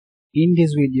In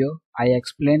this video, I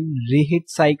explain reheat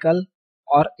cycle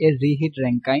or a reheat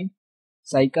Rankine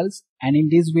cycles, and in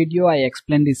this video I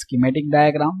explain the schematic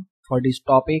diagram for this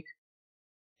topic,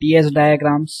 TS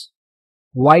diagrams,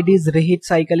 why this reheat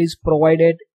cycle is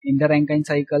provided in the Rankine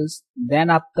cycles. Then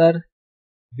after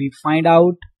we find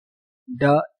out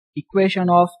the equation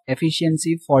of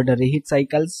efficiency for the reheat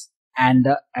cycles and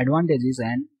the advantages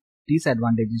and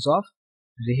disadvantages of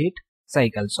reheat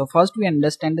cycle. So first we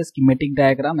understand the schematic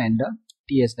diagram and the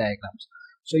TS diagrams.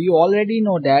 So you already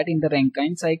know that in the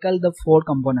Rankine cycle the four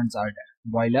components are there: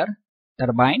 boiler,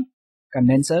 turbine,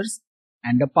 condensers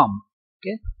and the pump.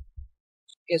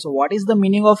 Okay, so what is the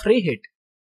meaning of reheat?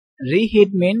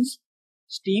 Reheat means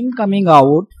steam coming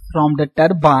out from the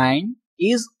turbine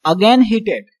is again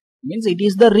heated, means it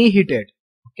is the reheated.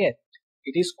 Okay,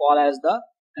 it is called as the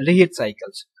reheat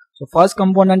cycles. So first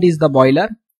component is the boiler.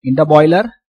 In the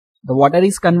boiler the water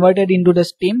is converted into the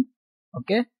steam.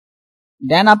 Okay,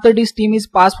 then after this steam is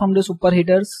passed from the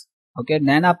superheaters. Okay,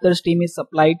 then after steam is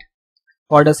supplied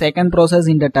for the second process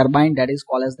in the turbine, that is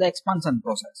called as the expansion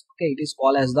process. Okay, it is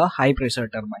called as the high pressure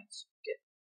turbines. Okay,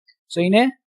 so in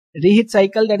a reheat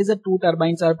cycle, that is a 2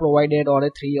 turbines are provided or a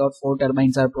 3 or 4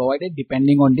 turbines are provided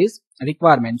depending on this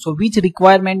requirement. So which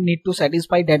requirement need to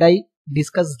satisfy, that I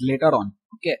discuss later on.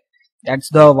 Okay, that's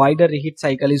the why the reheat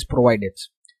cycle is provided.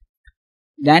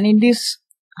 Then in this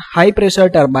high pressure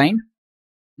turbine,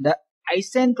 the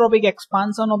isentropic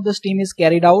expansion of the steam is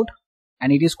carried out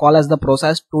and it is called as the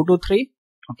process 2 to 3.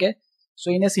 Okay,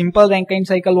 so in a simple Rankine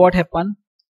cycle, what happen?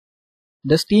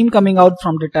 The steam coming out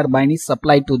from the turbine is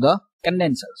supplied to the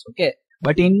condensers. Okay,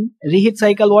 but in reheat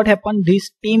cycle, what happen? This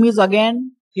steam is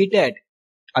again heated.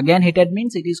 Again heated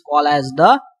means it is called as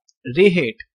the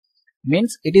reheat.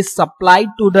 Means it is supplied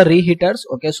to the reheaters.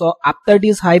 Okay, so after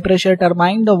this high pressure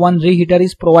turbine, the one reheater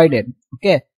is provided.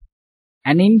 Okay,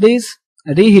 and in this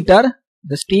reheater,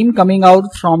 the steam coming out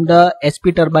from the SP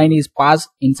turbine is passed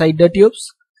inside the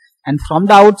tubes, and from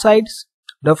the outsides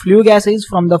the flue gases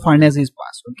from the furnace is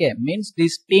passed. Okay, means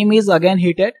this steam is again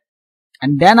heated,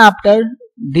 and then after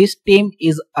this steam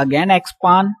is again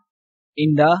expand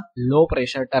in the low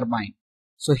pressure turbine.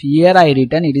 So here I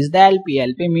written it is the LP.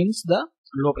 LP means the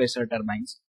low pressure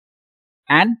turbines,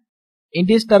 and in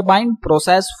this turbine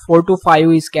process 4 to 5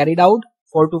 is carried out.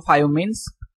 4 to 5 means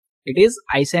it is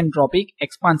isentropic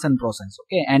expansion process.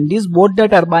 Okay, and these both the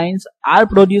turbines are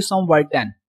produce some work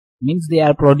done, means they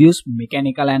are produce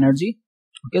mechanical energy.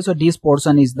 Okay, so this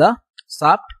portion is the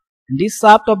shaft, and this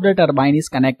shaft of the turbine is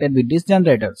connected with these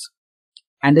generators,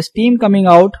 and the steam coming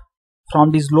out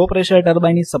from this low pressure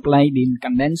turbine is supplied in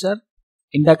condenser.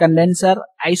 In the condenser,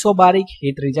 isobaric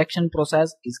heat rejection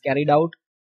process is carried out.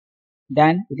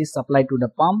 Then it is supplied to the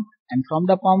pump, and from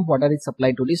the pump water is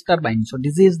supplied to this turbine. So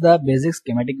this is the basic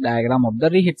schematic diagram of the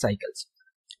reheat cycles.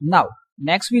 Now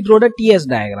next we draw the TS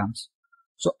diagrams.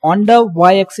 So on the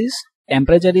y-axis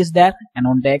temperature is there, and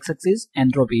on the x-axis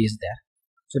entropy is there.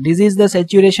 So this is the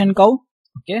saturation curve.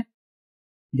 Okay,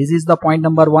 this is the point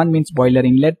number 1, means boiler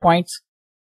inlet points.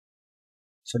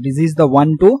 So this is the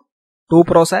 1 to 2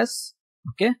 process.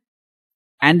 Okay,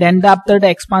 and then after the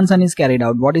expansion is carried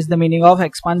out. What is the meaning of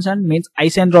expansion? Means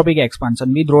isentropic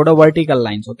expansion. We draw the vertical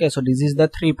lines. Okay, so this is the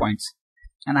 3 points,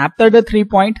 and after the 3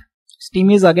 point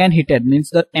steam is again heated, means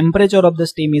the temperature of the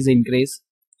steam is increased.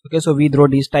 Okay, so we draw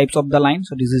these types of the lines.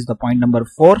 So this is the point number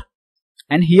 4,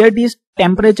 and here this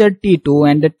temperature T2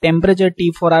 and the temperature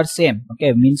T4 are same.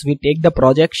 Okay, means we take the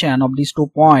projection of these 2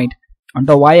 points on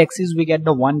the y-axis, we get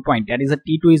the 1 point, that is a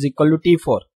T2 is equal to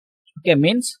T4. Okay,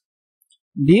 means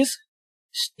this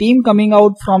steam coming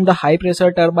out from the high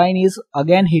pressure turbine is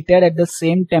again heated at the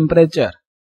same temperature.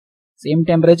 Same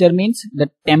temperature means the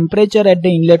temperature at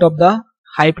the inlet of the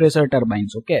high pressure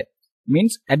turbines. Okay,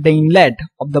 means at the inlet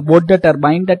of the both the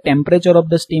turbine, the temperature of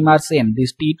the steam are same.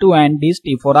 This T2 and this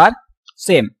T4 are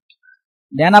same.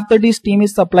 Then after this steam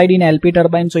is supplied in LP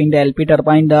turbine. So in the LP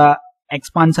turbine the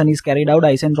expansion is carried out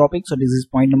isentropic. So this is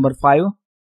point number 5.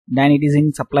 Then it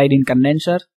is supplied in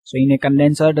condenser. So in a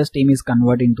condenser the steam is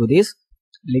converted into this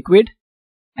liquid,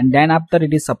 and then after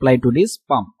it is supplied to this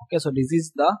pump. Okay, so this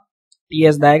is the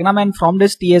TS diagram, and from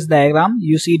this TS diagram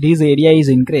you see this area is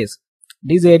increased.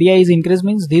 This area is increased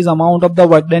means this amount of the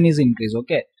work done is increased.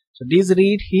 Okay, so this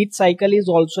reheat cycle is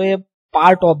also a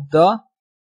part of the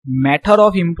method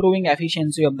of improving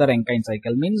efficiency of the Rankine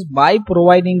cycle. Means by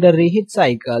providing the reheat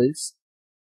cycles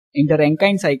in the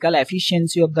Rankine cycle,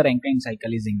 efficiency of the Rankine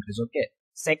cycle is increased. Okay,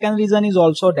 second reason is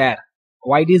also there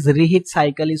why this reheat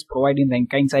cycle is provided in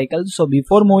Rankine cycle. So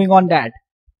before moving on that,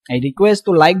 I request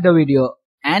to like the video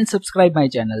and subscribe my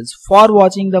channels for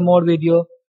watching the more video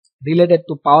related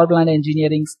to power plant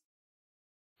engineering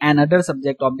another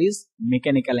subject of this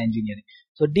mechanical engineering.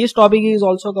 So this topic is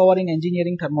also covering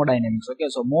engineering thermodynamics. Okay,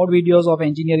 so more videos of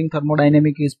engineering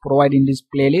thermodynamics is provided in this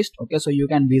playlist. Okay, so you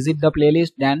can visit the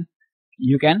playlist, then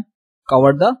you can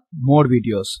cover the more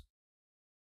videos.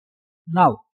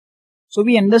 Now, so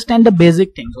we understand the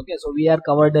basic things. Okay, so we are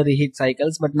covered the reheat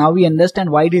cycles, but now we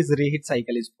understand why this reheat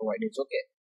cycle is provided. Okay,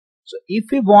 so if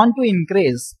we want to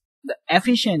increase the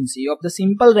efficiency of the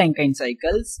simple Rankine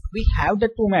cycles, we have the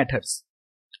two methods.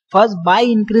 First, by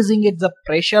increasing the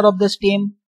pressure of the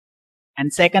steam,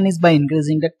 and second is by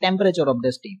increasing the temperature of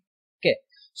the steam. Okay,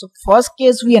 so first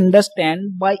case we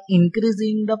understand by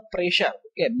increasing the pressure.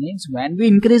 Okay, means when we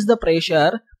increase the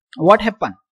pressure, what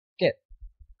happen? Okay,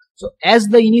 so as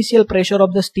the initial pressure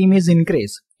of the steam is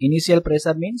increased, initial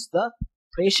pressure means the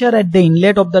pressure at the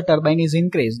inlet of the turbine is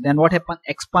increased, then what happen?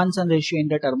 Expansion ratio in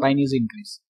the turbine is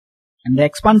increased, and the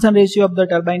expansion ratio of the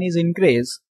turbine is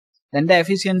increased, then the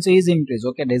efficiency is increased.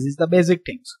 Okay, this is the basic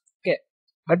things. Okay,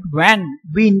 but when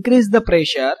we increase the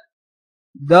pressure,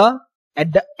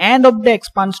 at the end of the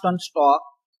expansion stroke,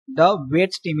 the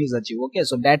wet steam is achieved. Okay,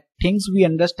 so that things we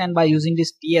understand by using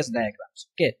these TS diagrams.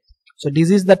 Okay, so this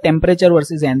is the temperature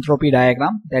versus entropy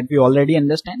diagram that we already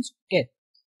understand. Okay,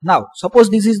 now suppose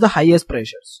this is the highest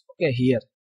pressures. Okay, here.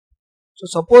 So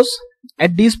suppose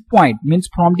at this point, means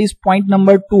from this point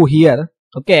number 2 here,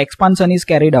 okay, expansion is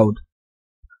carried out.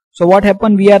 So what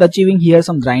happened? We are achieving here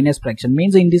some dryness fraction.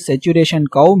 Means in this saturation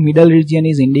curve, middle region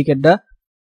is indicate the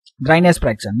dryness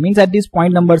fraction. Means at this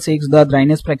point number 6, the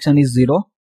dryness fraction is 0.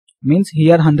 Means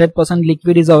here 100%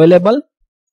 liquid is available.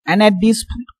 And at this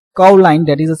curve line,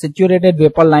 that is a saturated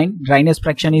vapor line, dryness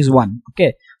fraction is 1.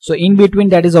 Okay, so in between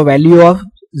that is a value of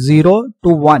 0 to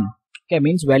 1. Okay,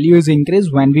 means value is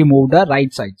increased when we move the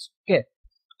right sides. Okay,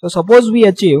 so suppose we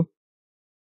achieve,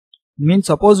 means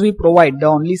suppose we provide the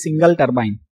only single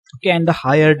turbine. Okay, and the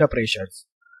higher the pressures,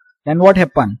 then what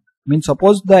happen? Means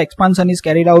suppose the expansion is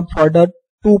carried out for the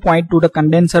 2 point to the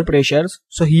condenser pressures.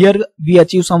 So here we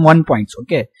achieve some 1 points.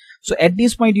 Okay, so at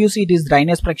this point you see this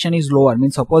dryness fraction is lower.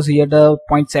 Means suppose here the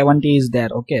 0.70 is there.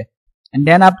 Okay, and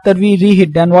then after we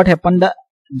reheat, then what happened? The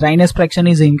dryness fraction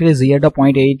is increased here, the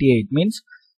 0.88. Means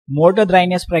more the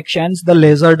dryness fractions, the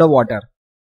lesser the water.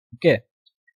 Okay,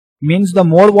 means the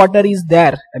more water is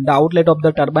there at the outlet of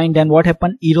the turbine, then what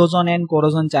happen? Erosion and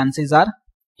corrosion chances are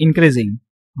increasing.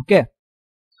 Okay,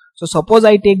 so suppose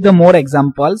I take the more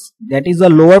examples, that is the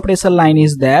lower pressure line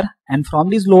is there, and from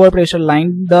this lower pressure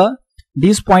line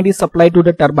this point is supplied to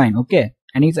the turbine. Okay,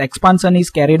 and its expansion is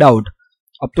carried out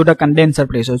up to the condenser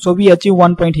pressure. So we achieve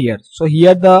 1 point here. So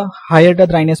here the higher the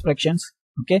dryness fractions.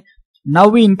 Okay, now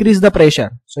we increase the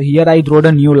pressure. So here I draw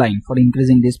the new line for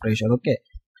increasing this pressure. Okay,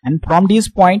 and from this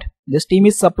point the steam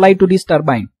is supplied to this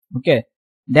turbine. Okay,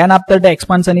 then after the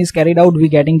expansion is carried out, we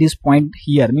getting this point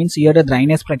here. Means here the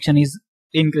dryness fraction is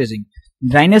increasing.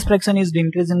 Dryness fraction is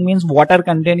increasing means water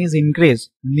content is increased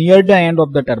near the end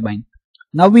of the turbine.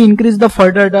 Now we increase the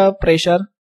further the pressure,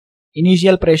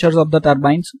 initial pressures of the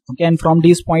turbines. Okay, and from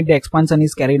this point the expansion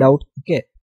is carried out. Okay,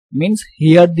 means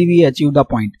here we achieve the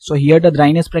point. So here the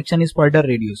dryness fraction is further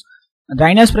reduced.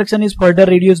 Dryness fraction is further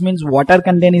reduced means water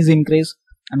content is increased,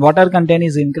 and water content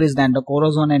is increased, then the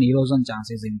corrosion and erosion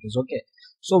chances increase. Okay,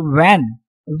 so when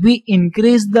we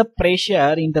increase the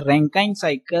pressure in the Rankine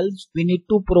cycles, we need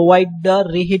to provide the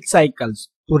reheat cycles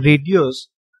to reduce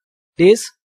this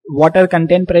water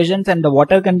content presence, and the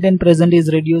water content present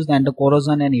is reduced, and the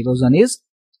corrosion and erosion is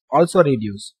also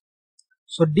reduced.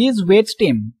 So this wet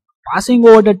steam passing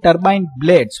over the turbine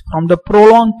blades from the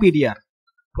prolonged period,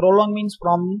 prolonged means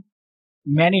from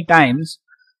many times.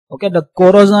 Okay, the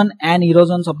corrosion and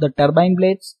erosions of the turbine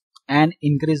blades and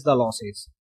increase the losses.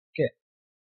 Okay,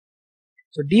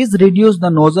 so these reduce the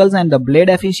nozzles and the blade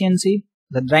efficiency.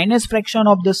 The dryness fraction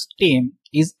of the steam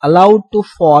is allowed to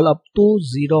fall up to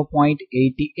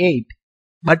 0.88,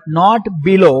 but not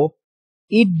below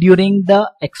it during the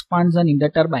expansion in the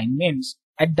turbine. Means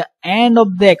at the end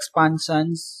of the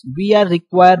expansions we are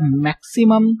require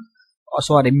minimum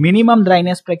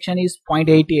dryness fraction is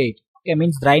 0.88. Okay,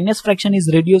 means dryness fraction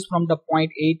is reduced from the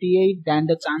 0.88, then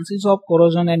the chances of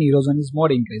corrosion and erosion is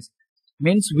more increased.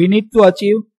 Means we need to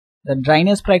achieve the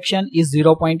dryness fraction is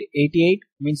 0.88.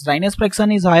 Means dryness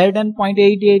fraction is higher than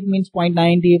 0.88, means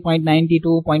 0.90,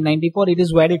 0.92, 0.94. It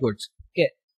is very good.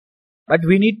 Okay, but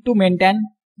we need to maintain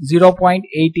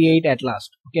 0.88 at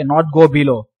last. Okay, not go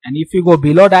below. And if you go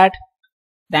below that,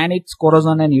 then its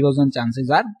corrosion and erosion chances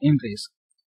are increased.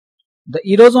 The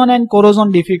erosion and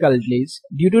corrosion difficulties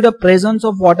due to the presence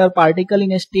of water particle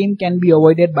in a steam can be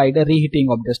avoided by the reheating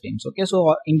of the steams. Okay,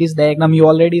 so in this diagram you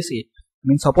already see. I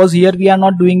mean, suppose here we are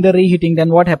not doing the reheating, then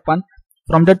what happen?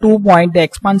 from the 2 point the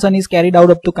expansion is carried out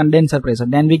up to condenser pressure,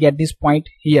 then we get this point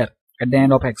here at the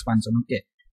end of expansion. Okay,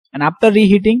 and after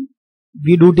reheating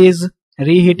we do this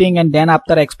reheating, and then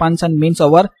after expansion means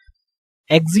our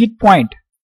exit point,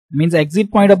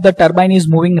 of the turbine is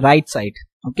moving right side.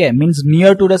 Okay, means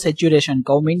near to the saturation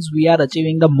curve, means we are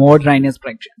achieving the more dryness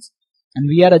fractions, and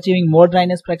we are achieving more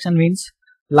dryness fraction means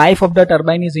life of the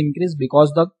turbine is increased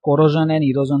because the corrosion and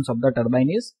erosions of the turbine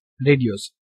is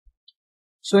reduced.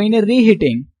 So in a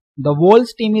reheating, the whole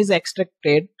steam is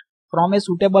extracted from a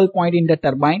suitable point in the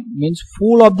turbine, means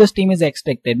full of the steam is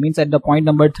extracted, means at the point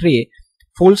number 3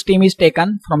 full steam is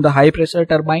taken from the high pressure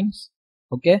turbines.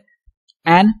 Okay,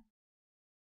 and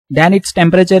then its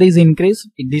temperature is increased.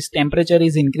 This temperature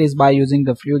is increased by using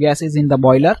the flue gases in the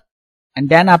boiler, and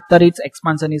then after its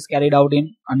expansion is carried out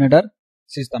in another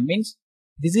system. Means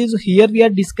this is, here we are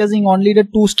discussing only the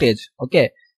 2 stage.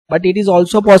 Okay, but it is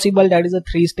also possible that is a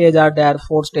 3 stage are there,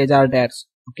 4 stage are there.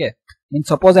 Okay, means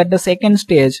suppose at the second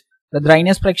stage the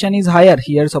dryness fraction is higher.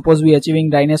 Here suppose we achieving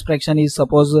dryness fraction is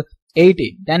suppose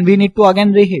 80, then we need to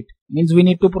again reheat, means we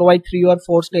need to provide 3 or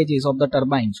 4 stages of the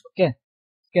turbines. Okay,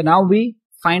 now we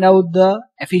find out the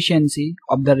efficiency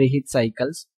of the reheat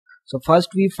cycles. So first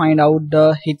we find out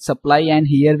the heat supply, and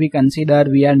here we consider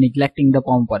we are neglecting the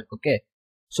pump work. Okay,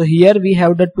 so here we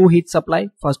have the 2 heat supply,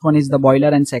 first one is the boiler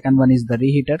and second one is the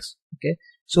reheaters. Okay,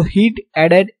 so heat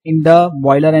added in the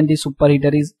boiler and the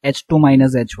superheater is H2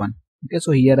 minus H1. Okay,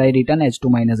 so here I written H2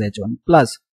 minus H1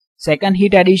 plus second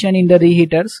heat addition in the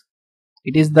reheaters,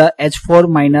 it is the H4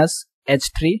 minus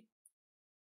H3.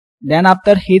 Then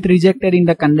after heat rejected in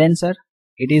the condenser,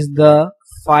 it is the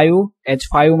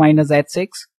H5 minus H6.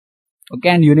 Okay,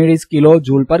 and unit is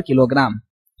kilojoule per kilogram.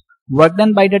 Work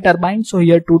done by the turbine, so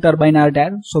here 2 turbine are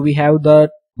there, so we have the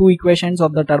 2 equations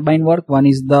of the turbine work. One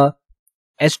is the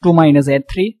H2 minus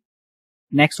H3,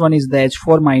 next one is the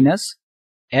H4 minus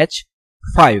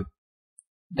H5.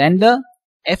 Then the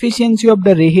efficiency of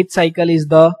the reheat cycle is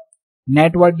the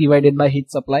net work divided by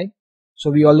heat supply. So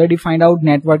we already find out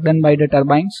net work done by the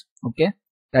turbines. Okay,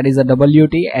 that is the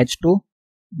WT H2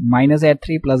 minus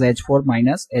H3 plus H4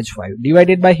 minus H5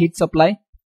 divided by heat supply.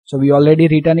 So we already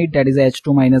written it, that is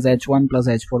H2 minus H1 plus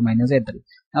H4 minus H3.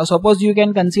 Now suppose you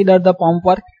can consider the pump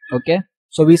work. Okay,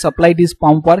 so we supply this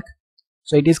pump work,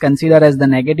 so it is considered as the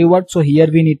negative work. So here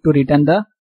we need to return the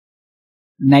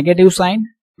negative sign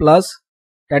plus,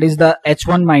 that is the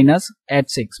H1 minus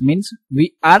H6, means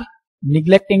we are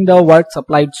neglecting the work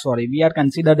supplied, we are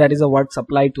consider that is a work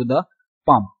supplied to the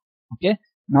pump. Okay,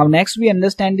 now next we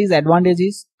understand these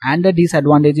advantages and the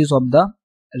disadvantages of the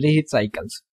reheat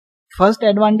cycles. First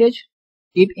advantage,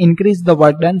 it increases the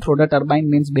work done through the turbine,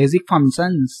 means basic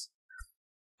functions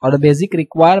or the basic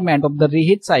requirement of the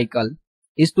reheat cycle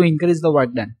is to increase the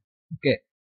work done. Okay,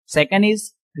 second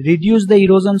is reduce the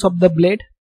erosions of the blade,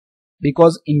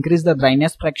 because increase the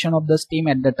dryness fraction of the steam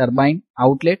at the turbine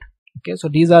outlet. Okay, so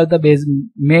these are the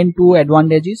main 2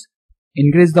 advantages: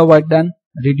 increase the work done,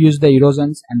 reduce the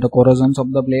erosions and the corrosions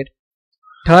of the blade.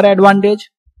 Third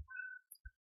advantage,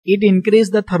 it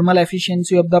increase the thermal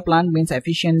efficiency of the plant, means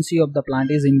efficiency of the plant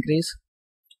is increased.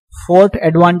 Fourth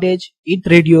advantage, it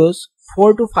reduce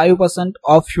 4 to 5%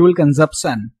 of fuel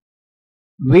consumption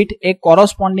with a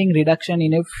corresponding reduction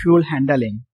in a fuel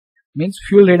handling, means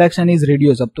fuel reduction is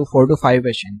reduced up to 4 to 5%.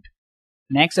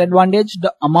 Next advantage,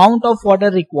 the amount of water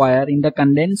required in the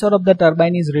condenser of the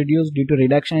turbine is reduced due to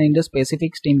reduction in the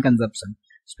specific steam consumption.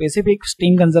 Specific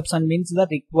steam consumption means the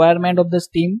requirement of the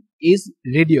steam is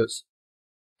reduced.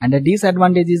 And the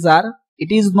disadvantages are,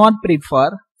 it is not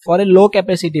preferred for a low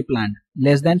capacity plant,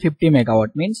 less than 50 megawatt,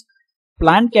 means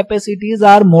plant capacities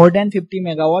are more than 50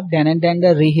 megawatt, then and then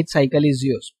the reheat cycle is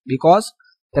used, because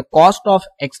the cost of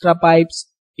extra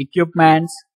pipes,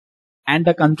 equipments and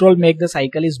the control make the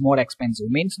cycle is more expensive,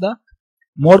 means the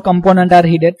more components are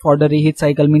needed for the reheat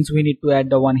cycle, means we need to add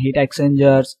the one heat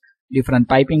exchangers, different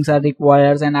pipings are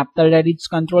required, and after that its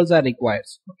controls are required.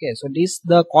 Okay, so this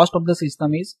the cost of the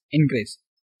system is increased,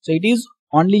 so it is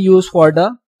only used for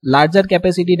the larger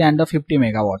capacity than the 50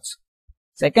 megawatts.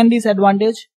 Second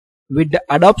disadvantage, with the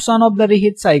adoption of the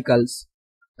reheat cycles,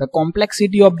 the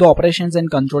complexity of the operations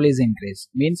and control is increased,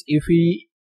 means if we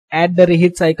add the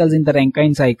reheat cycles in the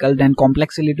Rankine cycle, then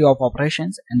complexity of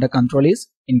operations and the control is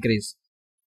increased.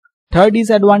 Third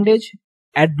disadvantage,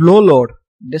 at low load,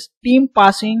 the steam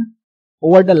passing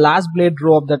over the last blade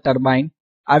row of the turbine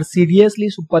are seriously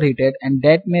superheated, and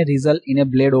that may result in a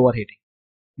blade overheating.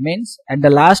 Means at the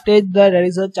last stage there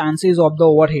is a chances of the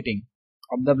overheating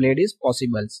of the blade is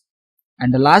possible.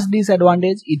 And the last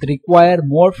disadvantage, it require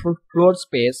more floor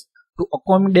space to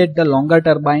accommodate the longer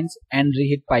turbines and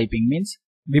reheat piping, means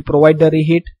we provide the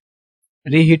reheat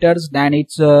reheaters, then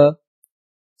its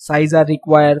size are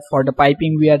required. For the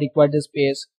piping we are required the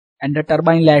space, and the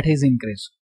turbine light is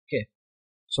increased. Okay,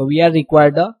 so we are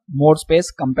required the more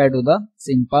space compared to the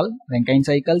simple Rankine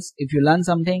cycles. If you learn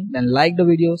something, then like the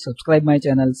video, subscribe my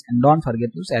channels, and don't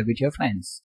forget to share with your friends.